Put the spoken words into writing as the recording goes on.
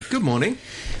Good morning.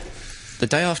 The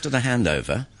day after the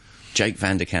handover, Jake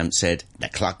Vanderkamp said, the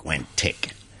clock went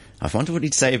tick. I wonder what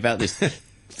he'd say about this.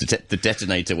 The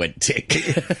detonator went tick.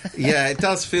 Yeah, it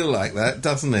does feel like that,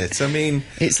 doesn't it? I mean...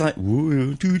 It's like...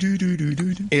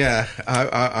 Yeah,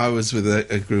 I was with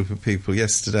a group of people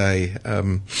yesterday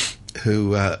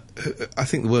who I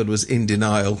think the word was in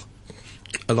denial.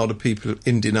 A lot of people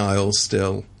in denial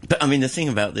still. But, I mean, the thing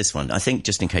about this one, I think,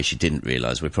 just in case you didn't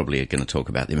realise, we're probably going to talk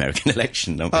about the American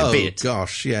election, don't we? Oh,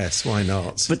 gosh, yes, why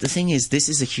not? But the thing is, this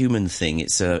is a human thing.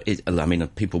 I mean,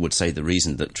 people would say the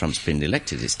reason that Trump's been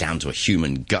elected is down to a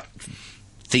human gut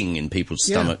thing in people's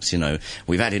stomachs, you know.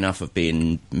 We've had enough of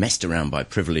being messed around by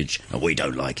privilege, and we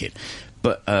don't like it.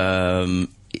 But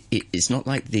it's not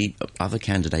like the other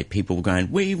candidate. People were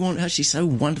going, we want her, she's so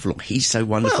wonderful, he's so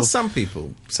wonderful. Well, some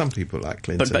people like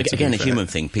Clinton. But again, a human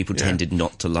thing. People tended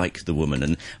not to like the woman.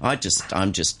 And I'm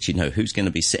just, you know, who's going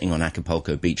to be sitting on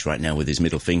Acapulco Beach right now with his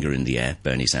middle finger in the air?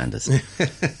 Bernie Sanders.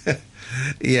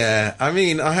 Yeah, I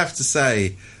mean, I have to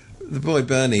say, the boy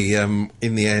Bernie,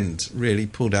 in the end, really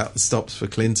pulled out the stops for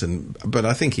Clinton. But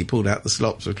I think he pulled out the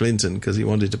stops for Clinton because he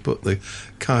wanted to put the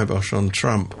kibosh on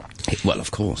Trump. Well, of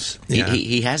course. Yeah.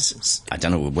 He has, I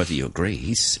don't know whether you agree,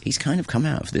 he's kind of come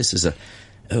out of this as a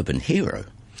urban hero.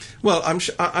 Well,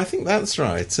 I think that's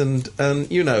right.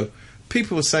 And you know,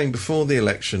 people were saying before the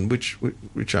election, which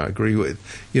I agree with,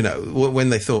 you know, when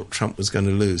they thought Trump was going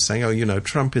to lose, saying, oh, you know,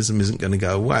 Trumpism isn't going to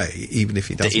go away, even if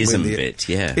he doesn't win the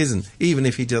election. Isn't, even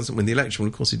if he doesn't win the election. Well,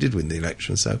 of course, he did win the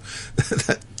election, so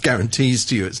that guarantees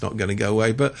to you it's not going to go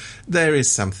away. But there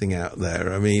is something out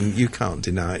there. I mean, you can't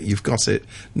deny it. You've got it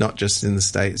not just in the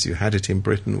States. You had it in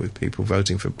Britain with people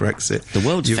voting for Brexit. The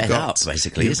world's fed up,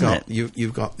 basically, isn't it?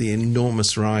 You've got the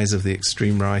enormous rise of the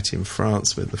extreme right in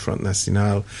France with the Front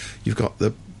National. You've got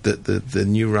the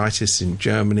new rightists in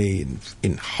Germany,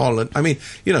 in Holland. I mean,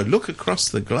 you know, look across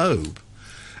the globe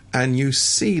and you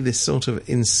see this sort of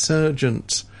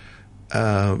insurgent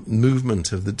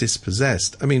movement of the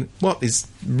dispossessed. I mean, what is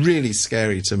really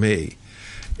scary to me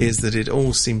is that it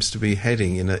all seems to be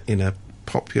heading in a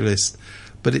populist,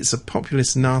 but it's a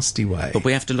populist, nasty way. But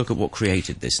we have to look at what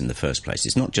created this in the first place.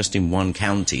 It's not just in one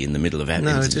county in the middle of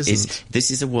everything. No, it isn't. This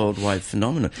is a worldwide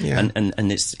phenomenon. Yeah.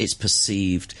 And it's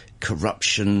perceived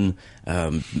corruption,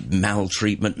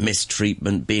 maltreatment,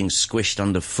 mistreatment, being squished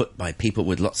underfoot by people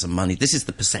with lots of money. This is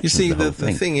the perception you see, of the whole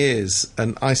thing. The thing is,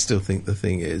 and I still think the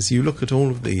thing is, you look at all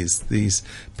of these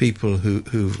people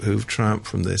who've triumphed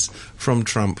from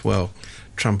Trump. Well,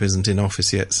 Trump isn't in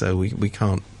office yet, so we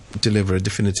can't deliver a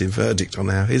definitive verdict on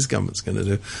how his government's going to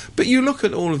do. But you look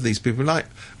at all of these people, like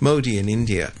Modi in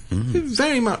India, who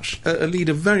very much a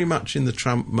leader, very much in the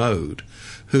Trump mode,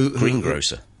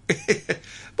 Greengrocer.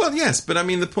 Well, yes, but I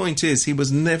mean, the point is, he was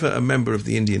never a member of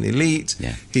the Indian elite.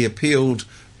 Yeah. He appealed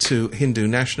to Hindu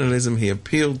nationalism. He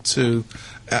appealed to,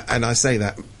 and I say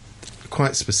that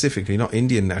quite specifically, not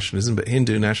Indian nationalism, but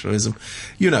Hindu nationalism.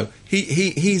 You know,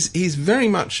 he's very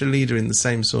much a leader in the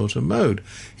same sort of mode.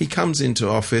 He comes into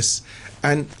office,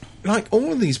 and like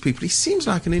all of these people, he seems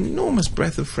like an enormous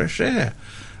breath of fresh air.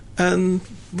 And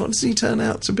what does he turn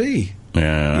out to be?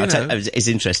 Yeah, it's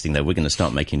interesting though. We're going to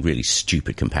start making really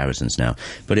stupid comparisons now,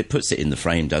 but it puts it in the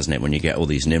frame, doesn't it? When you get all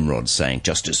these nimrods saying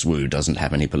Justice Wu doesn't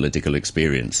have any political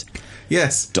experience.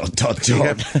 Yes. ...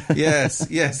 Yeah.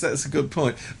 Yes, that's a good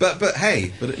point. But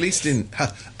hey, at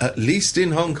least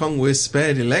in Hong Kong we're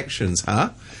spared elections,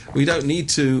 huh? We don't need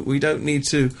to.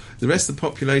 The rest of the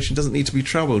population doesn't need to be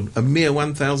troubled. A mere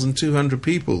 1,200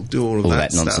 people do all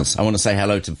that nonsense. stuff. I want to say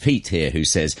hello to Pete here, who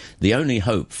says the only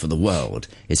hope for the world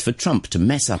is for Trump to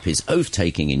mess up his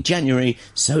oath-taking in January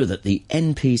so that the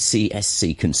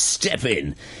NPCSC can step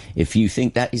in. If you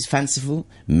think that is fanciful,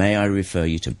 may I refer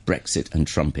you to Brexit and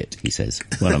Trumpet, he says.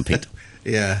 Well done, Pete.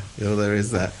 Yeah, well, there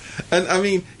is that. And I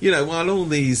mean, you know, while all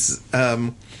these...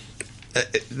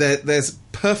 there's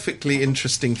perfectly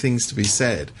interesting things to be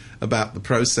said about the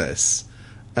process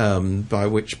by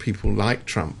which people like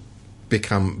Trump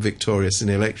become victorious in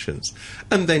elections.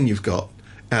 And then you've got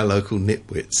our local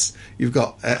nitwits. You've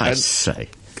got...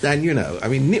 And, you know, I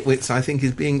mean, nitwits, I think,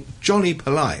 is being jolly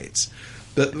polite.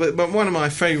 But one of my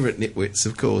favourite nitwits,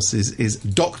 of course, is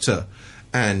Dr.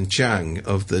 Anne Chang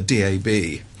of the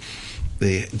DAB,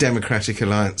 the Democratic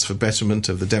Alliance for Betterment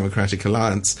of the Democratic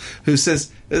Alliance, who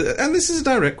says, and this is a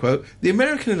direct quote, the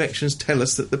American elections tell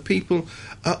us that the people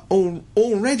are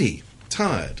already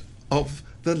tired of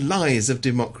the lies of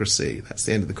democracy. That's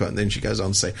the end of the quote. And then she goes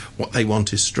on to say, what they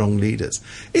want is strong leaders.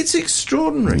 It's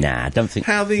extraordinary. Nah, I don't think...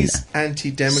 how these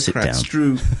anti-democrats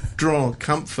draw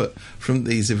comfort from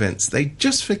these events. They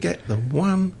just forget the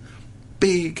one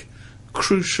big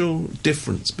crucial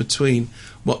difference between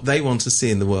what they want to see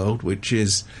in the world, which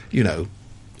is,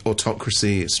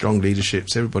 autocracy, strong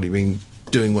leaderships, everybody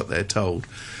doing what they're told,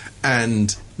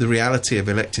 and the reality of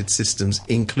elected systems,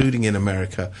 including in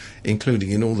America,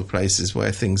 including in all the places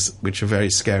where things which are very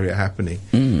scary are happening.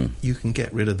 You can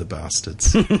get rid of the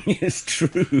bastards. It's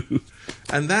true.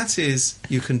 And that is,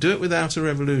 you can do it without a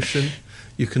revolution,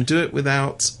 you can do it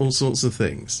without all sorts of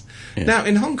things. Yeah. Now,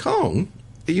 in Hong Kong,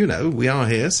 we are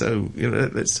here, so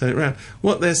let's turn it around.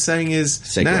 What they're saying is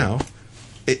Segue. now...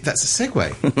 that's a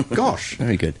segue. Gosh.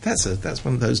 Very good. That's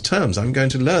one of those terms. I'm going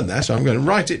to learn that. I'm going to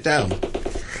write it down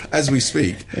as we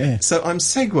speak. Yeah. So I'm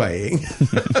segueing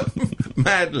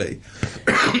madly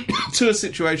to a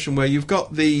situation where you've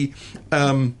got the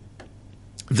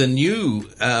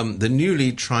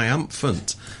newly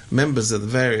triumphant members of the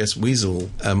various Weasel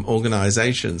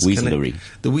organisations. Weaselery.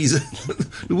 The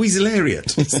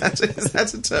Weaselariat. Is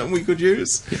that a term we could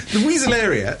use? The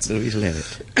Weaselariat. The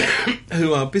Weaselariat.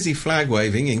 Who are busy flag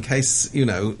waving in case,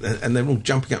 and they're all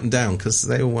jumping up and down because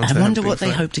they all want to I have wonder big what they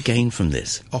flag. hope to gain from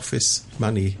this. Office,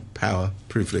 money, power,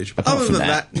 privilege. Apart Other from than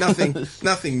that.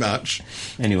 nothing much.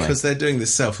 Anyway. Because they're doing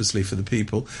this selflessly for the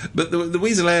people. But the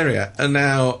Weaselaria are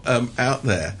now out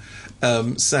there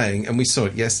saying, and we saw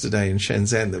it yesterday in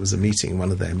Shenzhen, there was a meeting in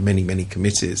one of their many, many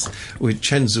committees with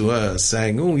Chen Zuo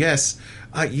saying, oh, yes,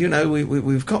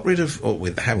 we've got rid of, or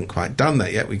we haven't quite done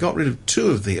that yet, we got rid of two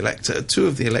of the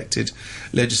elected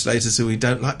legislators who we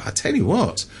don't like. But I tell you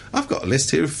what, I've got a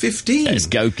list here of 15. Let's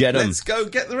go get them. Let's go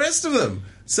get the rest of them.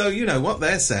 So, what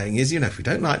they're saying is, if we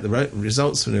don't like the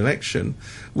results of an election,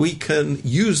 we can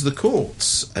use the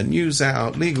courts and use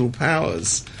our legal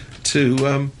powers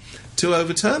to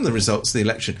overturn the results of the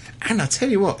election. And I tell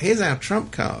you what, here's our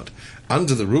trump card.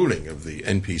 Under the ruling of the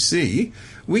NPC,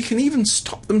 we can even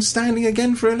stop them standing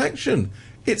again for election.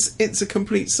 It's a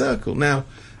complete circle. Now,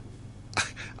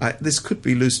 this could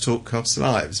be loose talk costs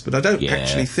lives, but I don't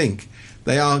actually think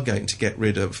they are going to get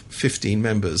rid of 15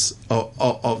 members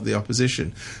of the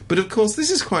opposition. But of course,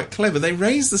 this is quite clever. They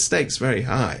raise the stakes very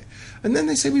high, and then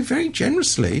they say we very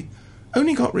generously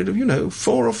only got rid of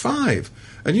 4 or 5.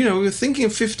 And we were thinking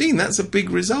of 15. That's a big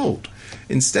result.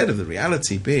 Instead of the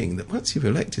reality being that once you've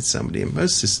elected somebody in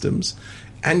most systems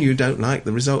and you don't like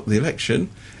the result of the election,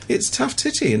 it's tough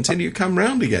titty until you come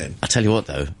round again. I tell you what,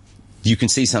 though, you can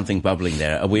see something bubbling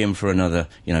there. Are we in for another,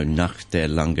 Nacht der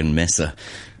langen Messe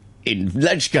in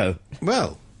Lechko?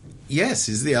 Well, yes,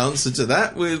 is the answer to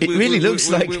that. It really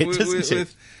looks like it, doesn't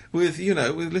it? With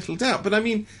little doubt. But I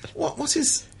mean, what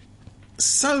is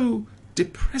so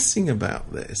depressing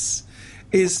about this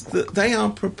is that they are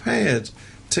prepared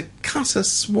to cut a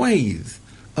swathe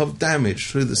of damage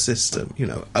through the system,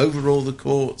 overall the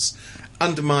courts,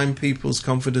 undermine people's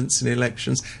confidence in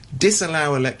elections,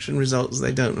 disallow election results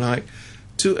they don't like,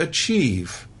 to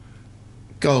achieve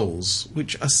goals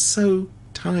which are so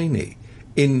tiny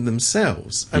in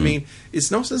themselves. I mean,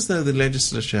 it's not as though the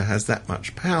legislature has that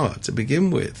much power to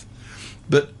begin with,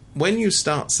 but when you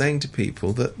start saying to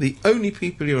people that the only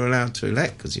people you're allowed to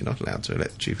elect, because you're not allowed to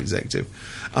elect the chief executive,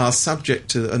 are subject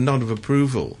to a nod of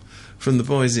approval from the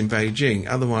boys in Beijing,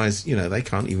 otherwise, they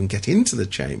can't even get into the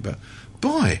chamber.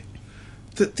 Boy,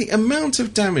 the amount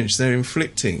of damage they're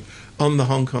inflicting on the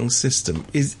Hong Kong system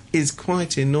is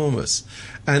quite enormous.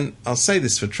 And I'll say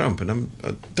this for Trump, and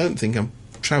I don't think I'm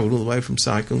travelled all the way from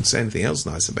Saigon to say anything else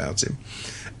nice about him.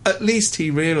 At least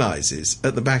he realises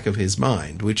at the back of his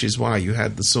mind, which is why you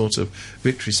had the sort of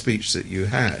victory speech that you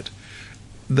had,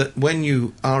 that when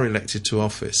you are elected to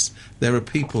office, there are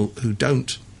people who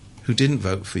didn't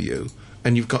vote for you,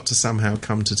 and you've got to somehow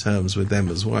come to terms with them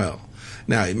as well.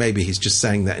 Now, maybe he's just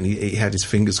saying that and he had his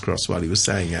fingers crossed while he was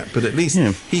saying that, but at least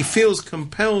he feels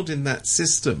compelled in that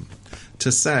system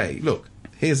to say, look,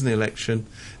 here's an election,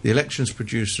 the election's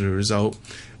produced a result,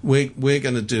 we're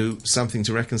going to do something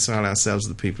to reconcile ourselves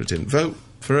with the people who didn't vote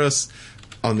for us.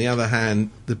 On the other hand,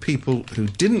 the people who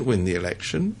didn't win the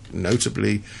election,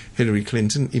 notably Hillary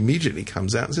Clinton, immediately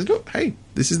comes out and says, look, hey,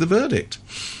 this is the verdict.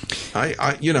 I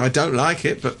don't like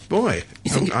it, but boy,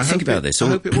 I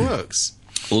hope it works.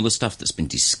 All the stuff that's been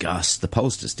discussed, the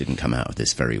pollsters didn't come out of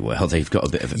this very well. They've got a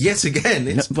bit of a... Yet again,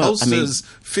 it's pollsters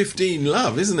 15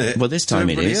 love, isn't it? Well, this time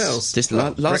it is. Else.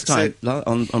 Last time,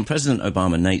 on President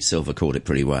Obama, Nate Silver called it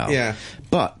pretty well. Yeah.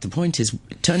 But the point is,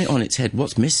 turn it on its head,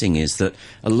 what's missing is that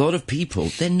a lot of people,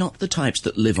 they're not the types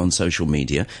that live on social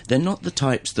media. They're not the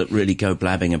types that really go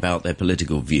blabbing about their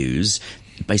political views.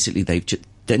 Basically,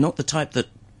 they're not the type that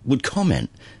would comment,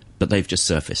 but they've just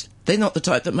surfaced. They're not the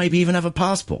type that maybe even have a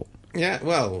passport. Yeah,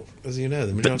 well, as you know,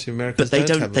 the majority of Americans don't have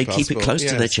a passport. They keep it close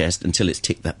to their chest until it's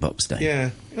ticked that box, Dave.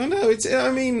 Yeah. I know.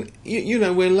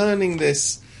 We're learning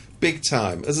this big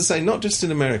time. As I say, not just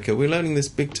in America. We're learning this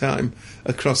big time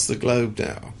across the globe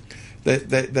now.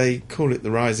 They call it the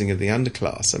rising of the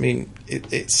underclass. I mean,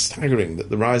 it's staggering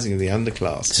that the rising of the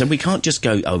underclass... So we can't just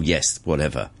go, oh, yes,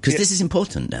 whatever. Because this is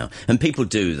important now. And people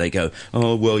do. They go,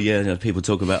 oh, well, yeah, you know, people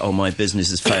talk about, oh, my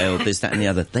business has failed, this, that and the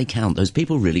other. They count. Those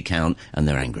people really count, and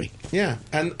they're angry. Yeah,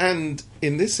 and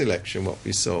in this election what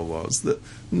we saw was that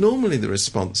normally the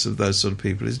response of those sort of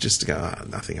people is just to go,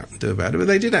 nothing I can do about it. But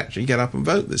they did actually get up and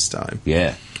vote this time.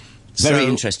 Yeah. Very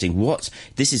interesting.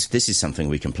 This is something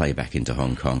we can play back into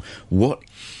Hong Kong. What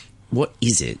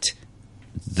is it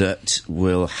that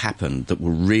will happen that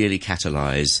will really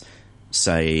catalyse,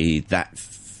 say, that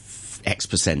X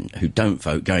percent who don't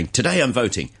vote going, today I'm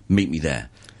voting, meet me there?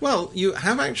 Well, you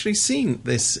have actually seen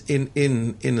this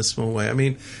in a small way. I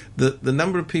mean, the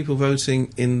number of people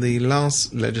voting in the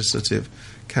last Legislative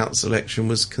Council election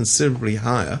was considerably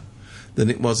higher than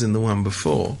it was in the one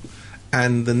before.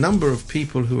 And the number of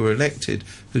people who were elected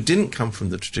who didn't come from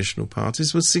the traditional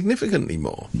parties was significantly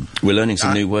more. We're learning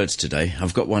some new words today.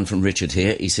 I've got one from Richard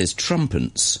here. He says,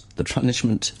 trumpants, the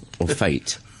punishment or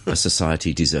fate a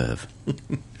society deserve.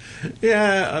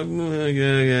 Yeah,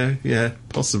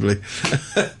 possibly.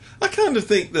 I kind of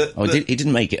think that... Oh, he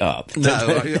didn't make it up.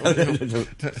 No,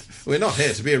 we're not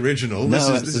here to be original.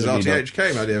 No, this is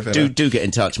RTHK, my dear fellow. Do get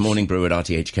in touch,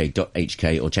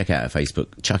 morningbrew@rthk.hk, or check out our Facebook.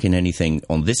 Chuck in anything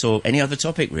on this or any other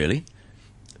topic, really.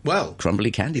 Well, crumbly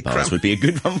candy bars would be a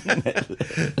good one, wouldn't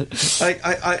it?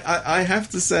 I have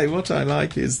to say, what I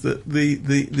like is that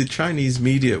the Chinese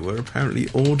media were apparently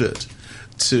ordered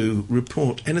to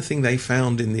report anything they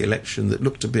found in the election that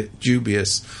looked a bit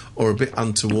dubious or a bit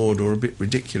untoward or a bit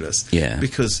ridiculous. Yeah.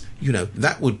 Because,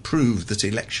 that would prove that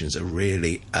elections are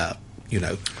really,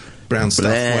 brown stuff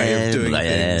way of doing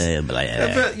things.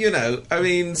 But, I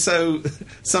mean, so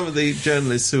some of the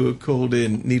journalists who were called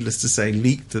in, needless to say,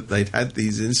 leaked that they'd had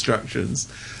these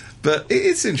instructions. But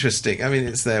it's interesting. I mean,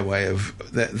 it's their way of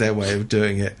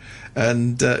doing it.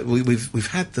 And we've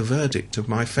had the verdict of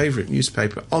my favourite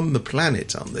newspaper on the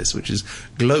planet on this, which is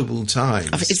Global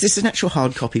Times. Is this an actual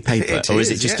hard copy paper, or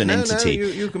is it just an entity? No,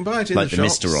 you can buy it in like the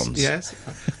shops. Misterons. Yes,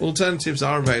 alternatives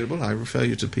are available. I refer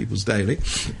you to People's Daily.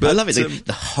 But, I love it.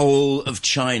 The whole of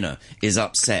China is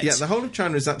upset. Yeah, the whole of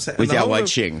China is upset with Yao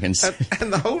Wai-ching, and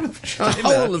the whole of China.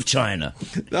 The whole of China.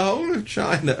 The whole of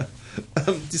China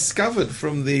discovered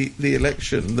from the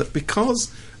election that because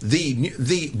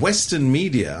the Western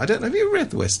media, I don't know, have you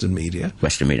read the Western media?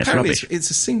 Western media, it's rubbish.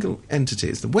 It's a single entity.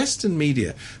 It's the Western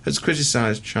media has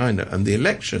criticised China, and the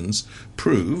elections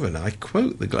prove, and I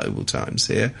quote the Global Times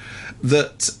here,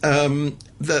 that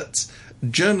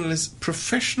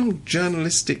professional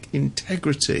journalistic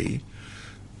integrity.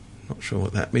 Not sure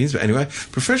what that means, but anyway,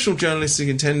 professional journalistic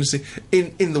integrity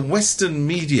in the Western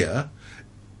media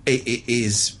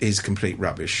is complete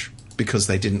rubbish because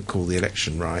they didn't call the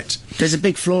election right. There's a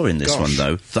big flaw in this one,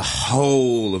 though. The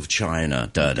whole of China.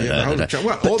 But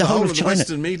the whole of China,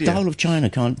 Western media. The whole of China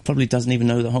probably doesn't even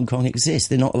know that Hong Kong exists.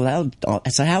 They're not allowed.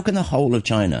 So how can the whole of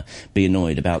China be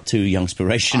annoyed about two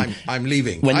youngspiration? I'm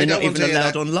leaving. When they're not even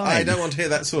allowed online. I don't want to hear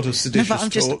that sort of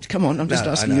seditious talk. Come on, I'm just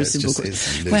asking you a simple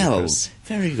question. Well,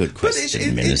 very good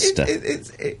question, Minister.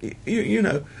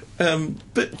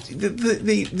 But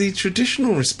the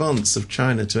traditional response of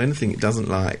China to anything it doesn't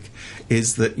like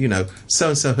is that,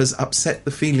 so-and-so has upset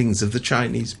the feelings of the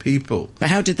Chinese people. But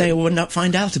how did they all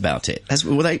find out about it?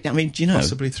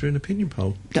 Possibly through an opinion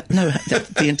poll. No,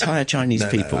 the entire Chinese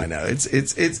people. No, I know.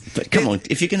 But come on,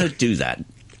 if you're going to do that,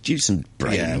 do some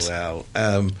brains. Yeah,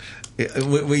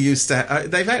 well... we used to...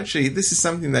 they've actually... This is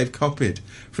something they've copied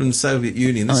from the Soviet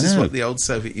Union. This is what the old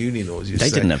Soviet Union always used to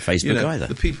say. They didn't have Facebook either.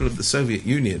 The people of the Soviet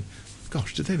Union...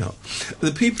 Gosh, did they not?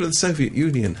 The people of the Soviet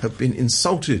Union have been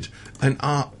insulted and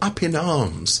are up in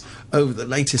arms over the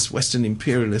latest Western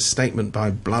imperialist statement by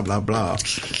blah, blah, blah.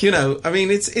 It's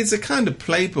a kind of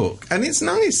playbook. And it's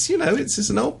nice, it's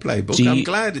an old playbook. I'm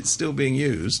glad it's still being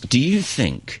used. Do you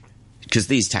think... Because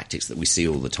these tactics that we see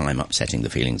all the time, upsetting the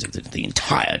feelings of the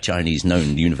entire Chinese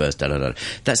known universe, that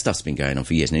stuff's been going on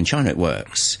for years, and in China it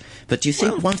works. But do you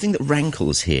think one thing that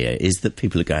rankles here is that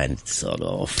people are going, sod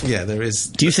off? Yeah, there is.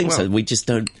 Do you think so? We just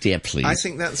don't, please. I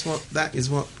think that is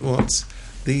what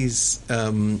these,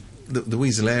 the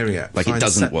Weasel area... Like it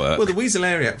doesn't work. Well, the Weasel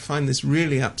area find this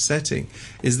really upsetting,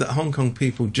 is that Hong Kong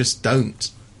people just don't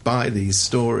buy these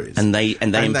stories, and they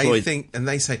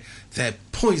say they're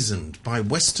poisoned by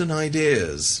Western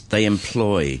ideas. They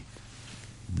employ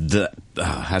the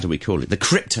how do we call it, the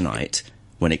kryptonite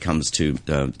when it comes to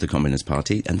the Communist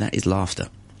Party, and that is laughter.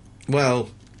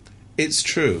 Well, it's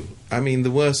true. I mean,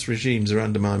 the worst regimes are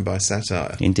undermined by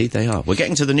satire. Indeed they are. We're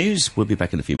getting to the news. We'll be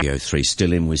back in a few. 3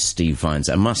 still in with Steve Vines.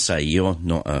 I must say, you're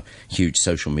not a huge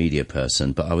social media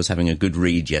person, but I was having a good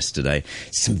read yesterday.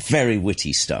 Some very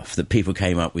witty stuff that people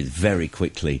came up with very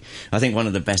quickly. I think one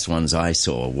of the best ones I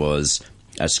saw was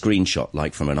a screenshot,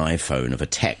 like from an iPhone, of a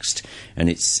text, and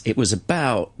it was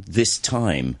about this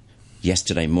time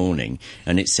yesterday morning,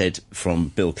 and it said from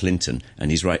Bill Clinton, and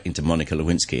he's writing to Monica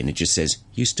Lewinsky, and it just says,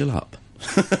 "You still up?"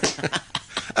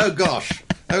 Oh gosh,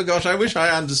 I wish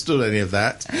I understood any of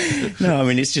that. No, I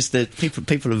mean, it's just that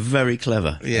people are very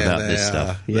clever about this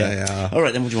stuff. They are. All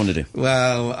right, then, what do you want to do?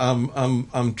 Well,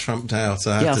 I'm trumped out,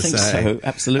 I have to say. Yeah, I think so,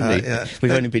 absolutely.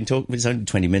 We've only been talking, it's only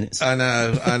 20 minutes. I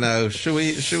know. Shall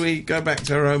we go back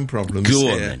to our own problems Go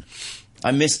on, here? then. I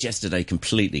missed yesterday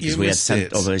completely because we had Santa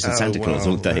Claus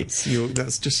all day.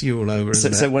 That's just you all over,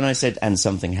 isn't it? So when I said, and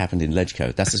something happened in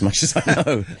Ledco, that's as much as I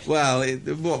know. Well,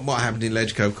 what happened in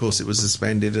Ledco, of course, it was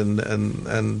suspended and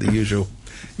the usual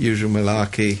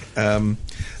malarkey.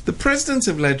 The president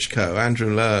of Ledco,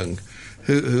 Andrew Leung,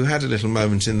 who had a little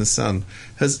moment in the sun,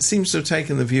 seems to have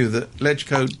taken the view that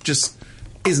Ledco just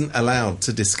isn't allowed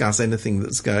to discuss anything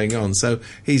that's going on. So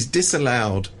he's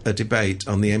disallowed a debate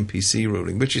on the MPC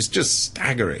ruling, which is just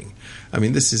staggering. I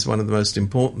mean, this is one of the most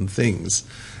important things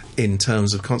in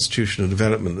terms of constitutional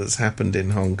development that's happened in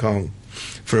Hong Kong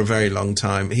for a very long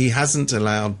time. He hasn't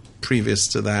allowed, previous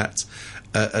to that,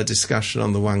 a discussion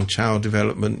on the Wang Chao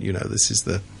development. You know, this is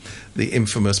the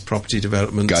infamous property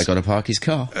development. Guy got to park his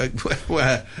car.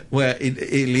 Where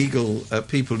illegal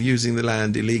people using the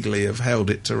land illegally have held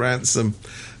it to ransom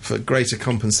for greater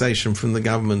compensation from the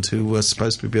government who were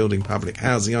supposed to be building public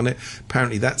housing on it.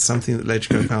 Apparently that's something that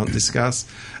Ledco can't discuss.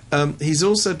 He's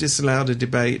also disallowed a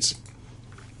debate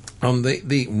on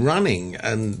the running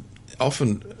and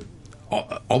often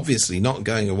obviously not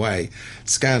going away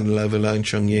scandal over Leung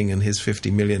Chun-ying and his $50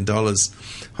 million,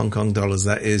 Hong Kong dollars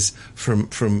that is, from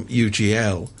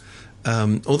UGL.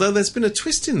 Although there's been a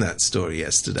twist in that story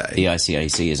yesterday. The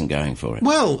ICAC isn't going for it.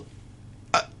 Well,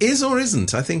 is or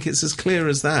isn't, I think it's as clear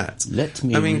as that.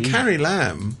 Carrie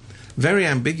Lam very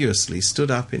ambiguously stood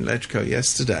up in Ledco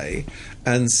yesterday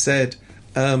and said,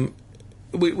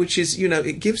 which is, you know,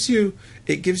 it gives you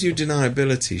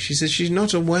deniability. She says she's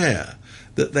not aware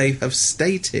that they have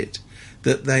stated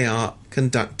that they are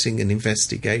conducting an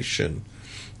investigation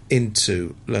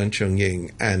into Leung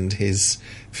Chun-ying and his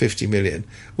 50 million.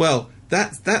 Well,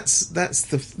 that's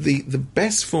the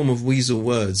best form of weasel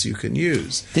words you can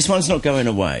use. This one's not going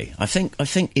away. I think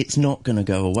it's not going to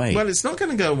go away. Well, it's not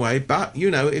going to go away, but, you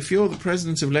know, if you're the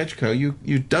president of Ledco,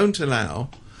 you don't allow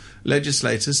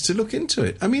legislators to look into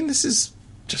it. I mean, this is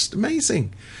just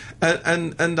amazing.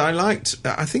 And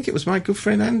I think it was my good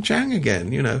friend Anne Chang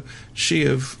again, you know, she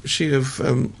of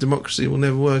Democracy Will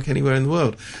Never Work Anywhere in the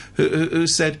World, who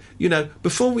said, you know,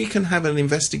 before we can have an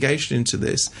investigation into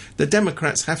this, the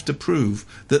Democrats have to prove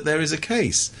that there is a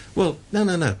case. Well,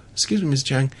 no. Excuse me, Ms.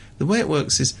 Chang. The way it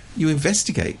works is you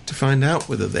investigate to find out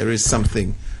whether there is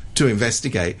something to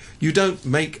investigate. You don't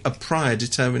make a prior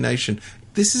determination.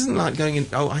 This isn't like going in...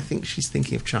 Oh, I think she's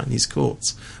thinking of Chinese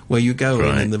courts, where you go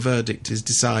in and the verdict is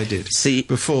decided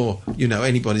before, you know,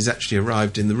 anybody's actually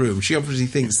arrived in the room. She obviously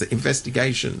thinks that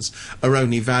investigations are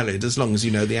only valid as long as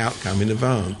you know the outcome in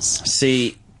advance.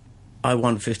 See, I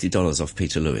won $50 off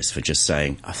Peter Lewis for just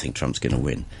saying, I think Trump's going to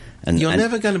win. And you're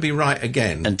never going to be right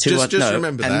again. And just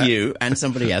remember that. And you and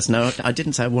somebody else. No, I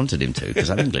didn't say I wanted him to,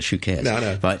 because I'm English. Who cares?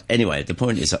 No. But anyway, the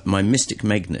point is that my mystic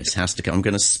Magnus has to come. I'm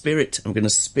going to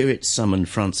spirit summon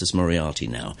Francis Moriarty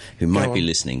now, who might be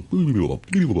listening.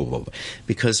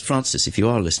 Because, Francis, if you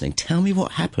are listening, tell me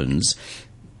what happens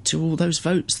to all those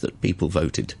votes that people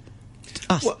voted.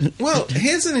 Well,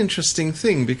 here's an interesting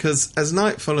thing, because as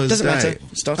night follows Doesn't day... matter.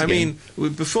 Start again. I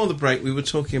mean, before the break, we were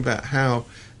talking about how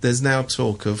there's now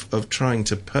talk of trying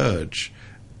to purge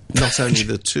not only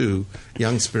the two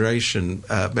Young Spiration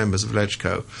members of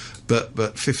Ledco,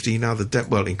 but 15 other,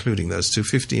 including those two,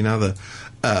 15 other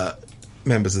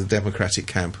members of the Democratic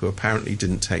camp who apparently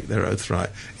didn't take their oath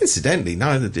right. Incidentally,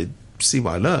 neither did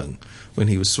C.Y. Leung when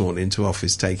he was sworn into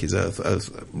office take his oath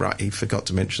right. He forgot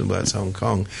to mention the words Hong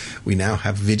Kong. We now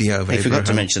have video of Abraham... He forgot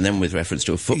to mention them with reference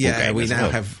to a football game. Yeah, we now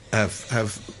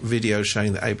have video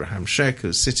showing that Abraham Sheikh,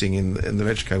 who's sitting in the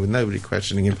Ledco with nobody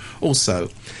questioning him, also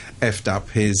effed up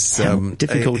his... How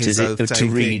difficult is it to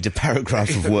read a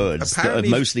paragraph of words that are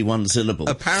mostly one syllable?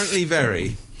 Apparently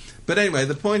very. But anyway,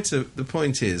 the point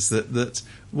is that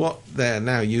what they're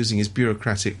now using is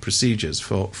bureaucratic procedures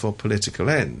for political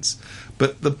ends.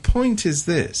 But the point is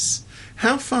this: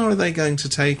 how far are they going to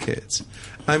take it?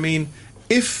 I mean,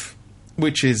 if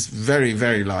which is very,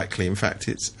 very likely. In fact,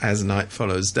 it's as night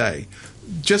follows day.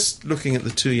 Just looking at the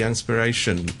two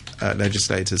Youngspiration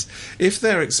legislators, if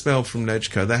they're expelled from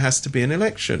LegCo, there has to be an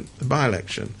election, a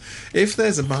by-election. If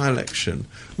there's a by-election,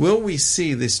 will we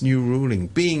see this new ruling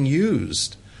being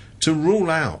used to rule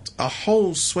out a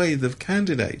whole swathe of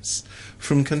candidates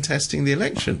from contesting the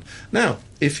election? Now,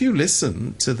 if you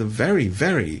listen to the very,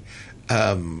 very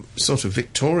sort of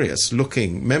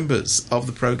victorious-looking members of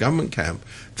the pro-government camp,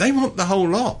 they want the whole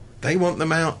lot. They want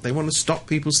them out. They want to stop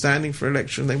people standing for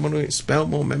election. They want to expel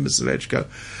more members of LegCo.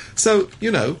 So,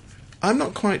 I'm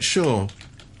not quite sure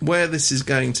where this is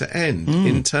going to end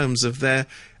in terms of their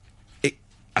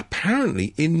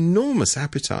apparently enormous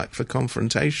appetite for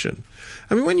confrontation.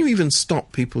 I mean, when you even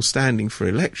stop people standing for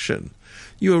election,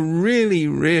 you are really,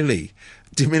 really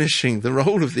diminishing the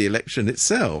role of the election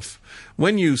itself.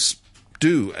 When you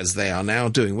do as they are now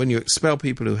doing, when you expel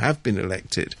people who have been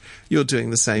elected, you're doing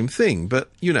the same thing. But,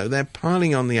 they're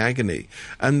piling on the agony,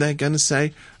 and they're going to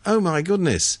say, oh my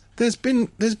goodness, there's been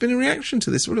a reaction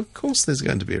to this. Well, of course there's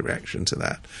going to be a reaction to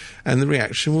that. And the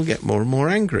reaction will get more and more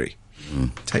angry.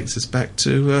 Takes us back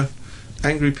to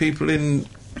angry people in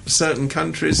certain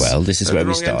countries. Well, this is where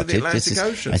we started.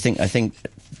 Ocean. I think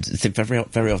very,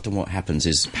 very often what happens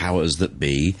is powers that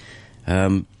be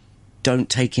don't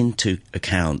take into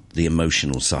account the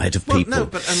emotional side of people. No,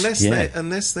 but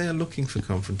unless they are looking for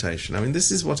confrontation. I mean,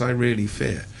 this is what I really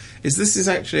fear, is this is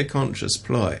actually a conscious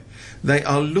ploy. They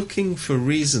are looking for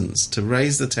reasons to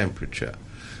raise the temperature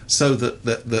so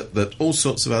that all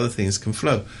sorts of other things can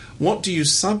flow. What do you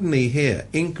suddenly hear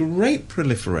in great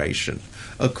proliferation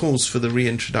are calls for the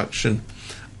reintroduction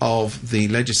of the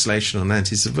legislation on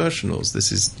anti-subversion laws.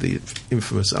 This is the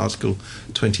infamous Article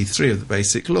 23 of the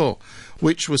Basic Law,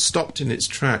 which was stopped in its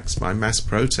tracks by mass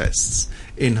protests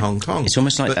in Hong Kong. It's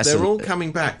almost like they're all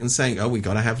coming back and saying, "Oh, we've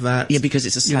got to have that." Yeah, because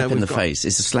it's a slap in the face.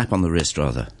 It's a slap on the wrist,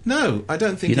 rather. No, I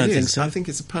don't think you don't it is. Think so? I think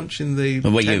it's a punch in the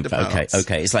tender parts.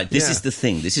 Okay. It's like this is the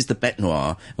thing. This is the bête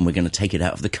noire, and we're going to take it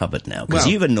out of the cupboard now because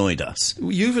you've annoyed us.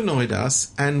 You've annoyed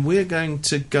us, and we're going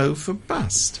to go for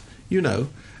bust.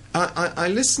 I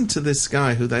listen to this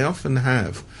guy who they often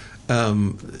have.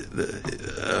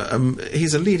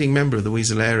 He's a leading member of the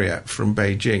Weasel area from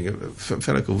Beijing, a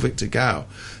fellow called Victor Gao,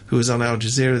 who was on Al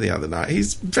Jazeera the other night.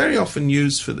 He's very often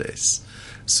used for this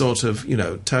sort of,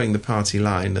 towing the party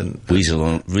line and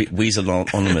weasel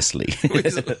anonymously.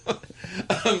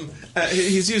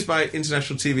 He's used by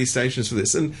international TV stations for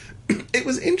this, and it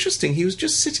was interesting. He was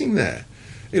just sitting there.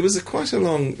 It was quite a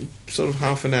long, sort of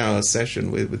half an hour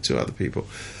session with two other people.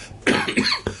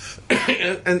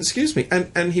 and excuse me,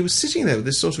 and he was sitting there with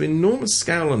this sort of enormous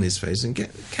scowl on his face and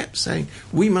kept saying,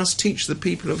 "We must teach the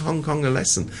people of Hong Kong a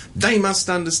lesson. They must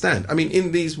understand." I mean,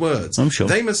 in these words, I'm sure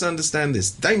they must understand this.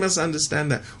 They must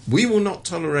understand that. We will not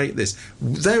tolerate this.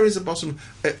 There is a bottom,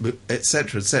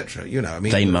 etc., etc. I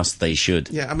mean, they must. They should.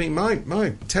 Yeah, I mean,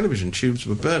 my television tubes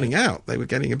were burning out. They were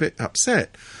getting a bit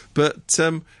upset, but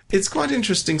it's quite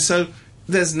interesting. So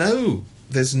there's no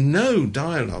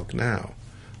dialogue now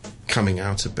coming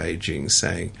out of Beijing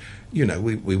saying,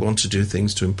 we want to do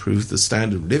things to improve the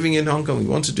standard of living in Hong Kong. We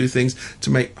want to do things to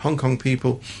make Hong Kong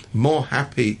people more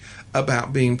happy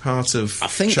about being part of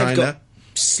China.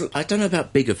 I don't know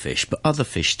about bigger fish, but other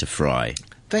fish to fry.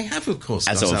 They have, of course,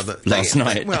 as of last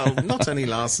night. Well, not only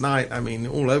last night. I mean,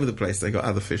 all over the place they got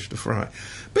other fish to fry.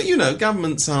 But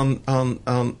governments aren't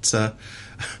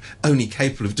only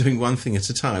capable of doing one thing at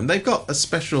a time. They've got a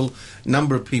special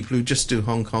number of people who just do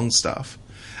Hong Kong stuff.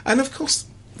 And, of course,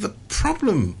 the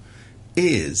problem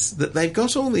is that they've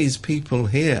got all these people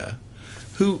here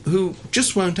who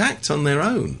just won't act on their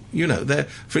own.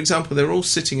 For example, they're all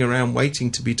sitting around waiting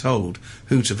to be told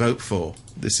who to vote for.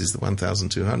 This is the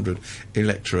 1,200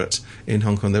 electorate in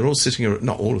Hong Kong. They're all sitting around,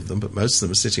 not all of them, but most of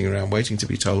them are sitting around waiting to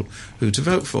be told who to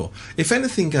vote for. If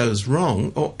anything goes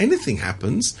wrong or anything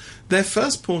happens, their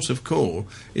first port of call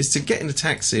is to get in a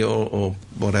taxi or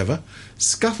whatever,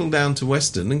 scuttle down to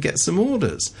Weston and get some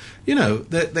orders.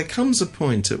 There comes a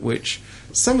point at which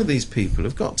some of these people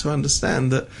have got to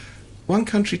understand that one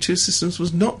country, two systems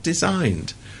was not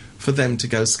designed for them to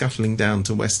go scuttling down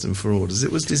to Weston for orders.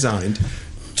 It was designed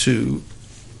to,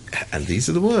 and these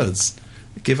are the words,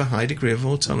 give a high degree of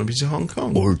autonomy to Hong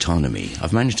Kong. Autonomy.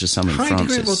 I've managed to summon Francis. High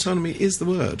degree of autonomy is the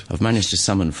word. I've managed to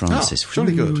summon Francis. Oh,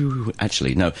 jolly good.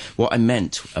 Actually, no. What I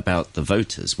meant about the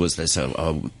voters was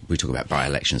we talk about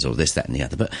by-elections or this, that and the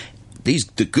other, but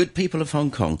the good people of Hong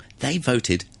Kong, they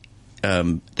voted,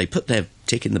 they put their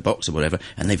tick in the box or whatever,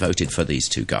 and they voted for these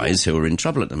two guys who are in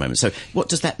trouble at the moment. So what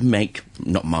does that make,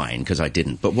 not mine, because I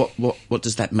didn't, but what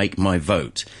does that make my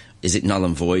vote is it null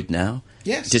and void now?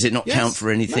 Yes. Does it not count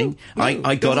for anything? No,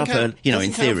 I got up early. You know,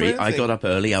 in doesn't count for theory, I anything. got up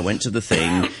early. I went to the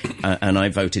thing, and I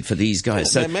voted for these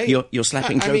guys. Well, so you're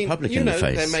slapping Joe Public in the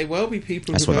face. There may well be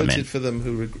people That's who what I voted meant. for them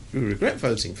who regret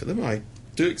voting for them. I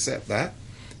do accept that.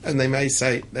 And they may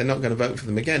say they're not going to vote for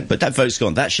them again. But that vote's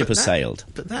gone. That ship has sailed.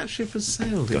 But that ship has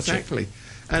sailed, Gotcha. exactly.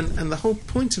 And the whole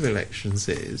point of elections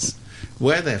is,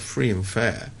 where they're free and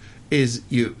fair, is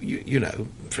you know,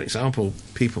 for example,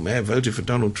 people may have voted for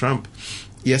Donald Trump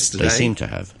yesterday. They seem to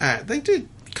have. They did.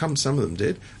 Some of them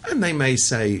did. And they may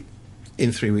say,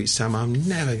 in 3 weeks' time, I'm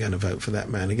never going to vote for that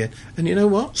man again. And you know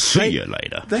what? See you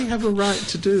later. They have a right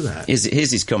to do that.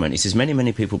 Here's his comment. He says,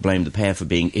 many people blame the pair for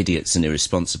being idiots and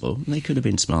irresponsible. And they could have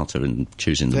been smarter in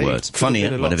choosing the They words. could have been a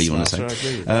Funnier, lot whatever you want smarter, to I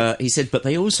agree say. with that. He said, but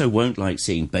they also won't like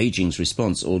seeing Beijing's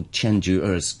response or Chen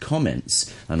Jiu'er's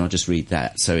comments. And I'll just read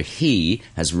that. So he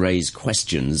has raised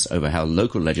questions over how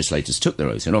local legislators took their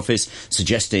oaths in office,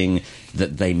 suggesting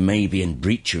that they may be in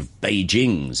breach of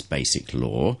Beijing's basic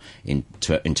law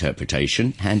interpretation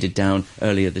handed down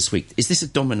earlier this week. Is this a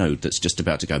domino that's just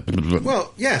about to go?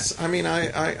 Well, yes. I mean,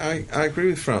 I agree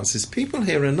with Francis. People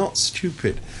here are not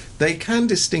stupid. They can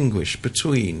distinguish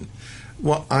between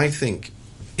what I think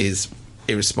is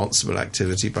irresponsible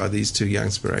activity by these two young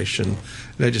Inspiration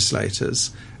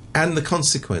legislators and the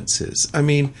consequences. I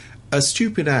mean, a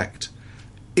stupid act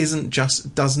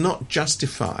does not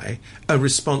justify a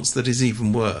response that is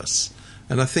even worse.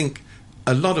 And I think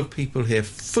a lot of people here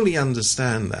fully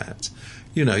understand that.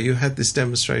 You know, you had this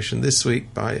demonstration this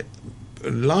week by a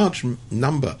large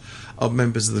number of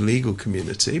members of the legal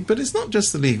community, but it's not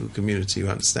just the legal community who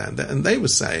understand that. And they were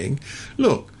saying,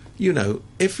 look, you know,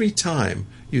 every time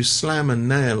you slam a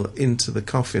nail into the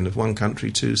coffin of one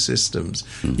country, two systems,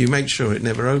 you make sure it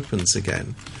never opens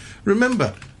again.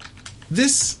 Remember,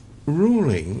 this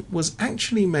ruling was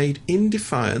actually made in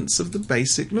defiance of the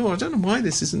Basic Law. I don't know why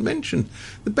this isn't mentioned.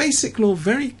 The Basic Law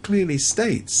very clearly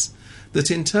states that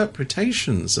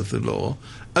interpretations of the law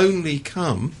only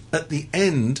come at the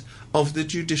end of the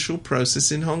judicial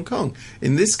process in Hong Kong.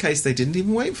 In this case, they didn't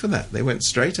even wait for that. They went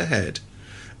straight ahead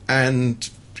and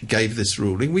gave this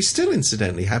ruling. We still,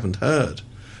 incidentally, haven't heard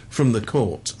from the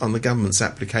court on the government's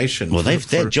application. Well,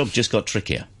 their job just got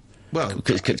trickier. Well,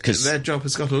 their job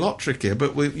has got a lot trickier,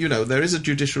 but there is a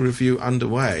judicial review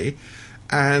underway,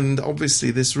 and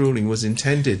obviously this ruling was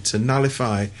intended to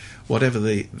nullify whatever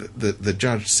the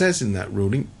judge says in that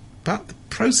ruling, but the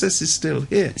process is still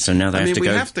here. So now we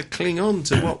have to cling on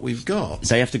to what we've got.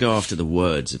 So they have to go after the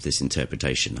words of this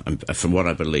interpretation. From what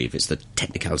I believe, it's the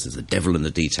technicalities, the devil in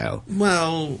the detail.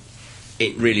 Well,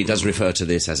 it really does refer to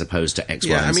this as opposed to X,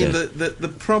 yeah, Y, and Z. I mean,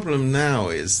 the problem now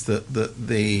is that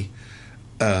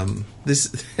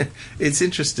it's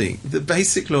interesting. The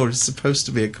Basic Law is supposed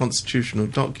to be a constitutional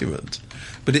document,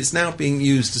 but it's now being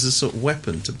used as a sort of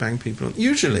weapon to bang people on.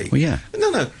 Usually, well, yeah,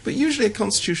 but usually a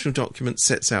constitutional document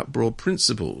sets out broad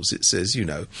principles. It says,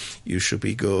 you should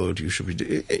be good, you should be,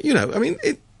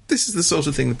 this is the sort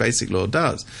of thing the Basic Law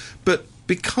does. But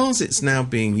because it's now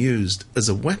being used as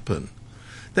a weapon,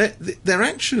 they're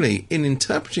actually, in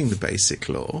interpreting the Basic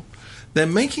Law, they're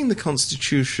making the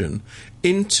Constitution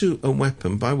into a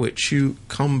weapon by which you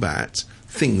combat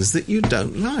things that you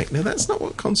don't like. Now, that's not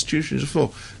what constitutions are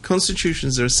for.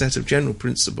 Constitutions are a set of general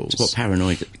principles. It's what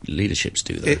paranoid leaderships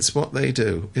do, though. It's what they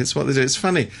do. It's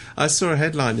funny. I saw a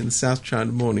headline in the South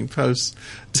China Morning Post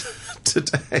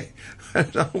today,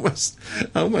 and I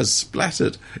almost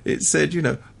splattered. It said,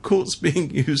 courts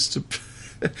being used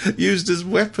as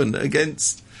weapon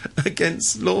against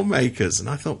lawmakers. And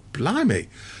I thought, blimey.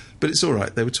 But it's all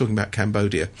right. They were talking about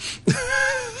Cambodia.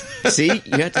 See,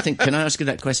 you had to think. Can I ask you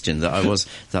that question that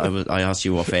I asked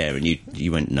you off air, and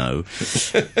you went no.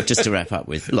 Just to wrap up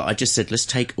with, look, I just said let's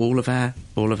take all of our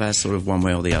sort of one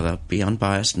way or the other, be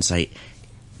unbiased, and say,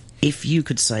 if you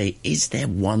could say, is there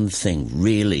one thing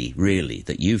really, really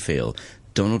that you feel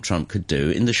Donald Trump could do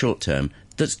in the short term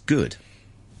that's good?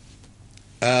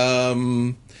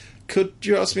 Could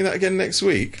you ask me that again next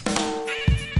week?